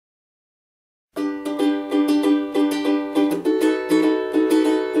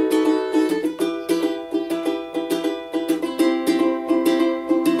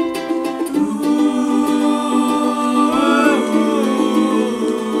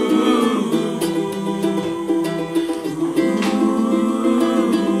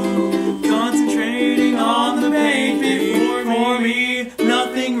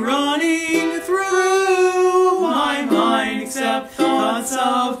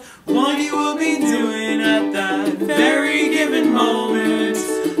of what you will be doing at that very given moment.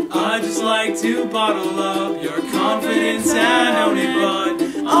 I just like to bottle up your confidence and own it, but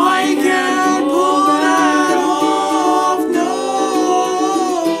I can't pull that off,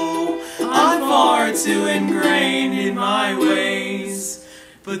 no. I'm far too ingrained in my ways,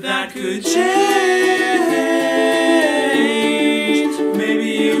 but that could change. Maybe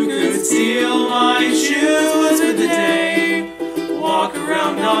you could steal my shoes for the day, walk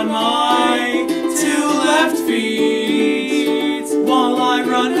around on my two left feet, while I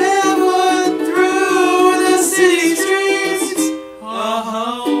run barefoot through the city streets.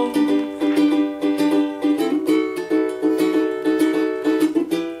 Oh.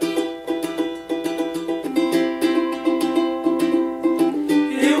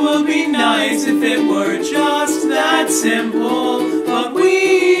 It would be nice if it were just that simple, but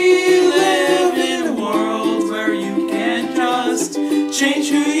we live in a world where you can't just change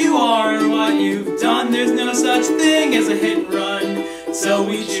who you are or what you've done. There's no such thing as a hit and run, so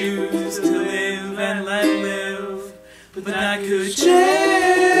we choose to live and let live. But that could change.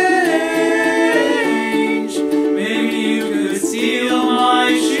 Maybe you could steal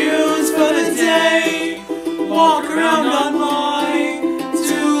my shoes for the day, walk around on my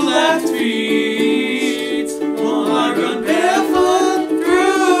two left feet, while I run barefoot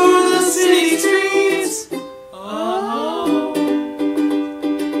through the city streets. Oh.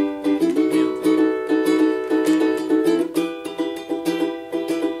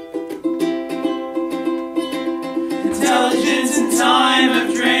 Intelligence and time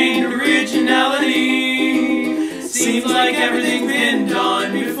have drained originality. Seems like everything's been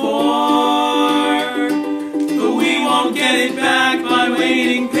done before, but we won't get it back by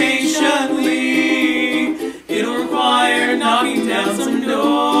waiting patiently. It'll require knocking down some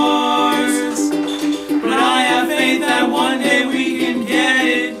doors, but I have faith that one day we can get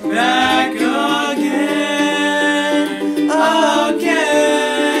it back again,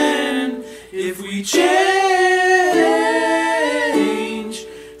 again. If we change,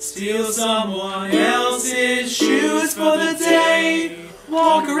 steal someone else's shoes for the day,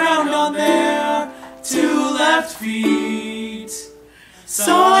 walk around on their two left feet,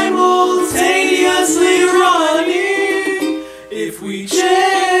 simultaneously running. If we change,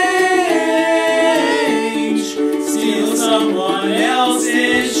 steal someone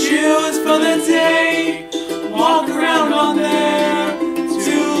else's shoes for the day, walk around on their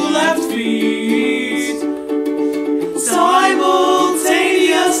two left feet,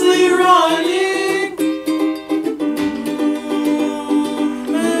 simultaneously running.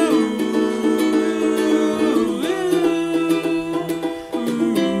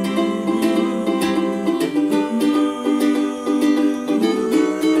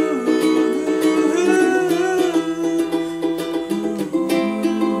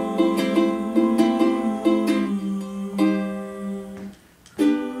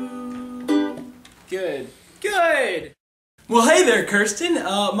 Good. Good! Well, hey there, Kirstyn.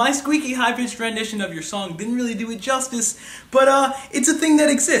 My squeaky, high-pitched rendition of your song didn't really do it justice, but it's a thing that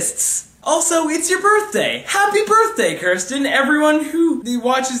exists. Also, it's your birthday! Happy birthday, Kirstyn! Everyone who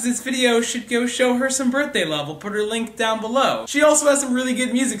watches this video should go show her some birthday love. I'll put her link down below. She also has some really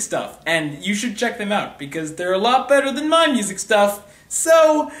good music stuff, and you should check them out, because they're a lot better than my music stuff.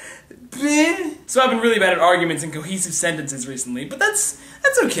 So I've been really bad at arguments and cohesive sentences recently, but that's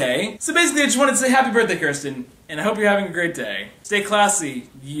okay. So basically, I just wanted to say happy birthday, Kirstyn, and I hope you're having a great day. Stay classy,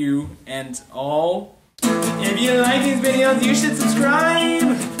 you and all. If you like these videos, you should subscribe.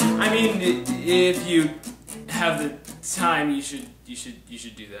 I mean, if you have the time, you should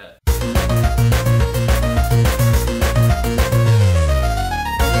do that.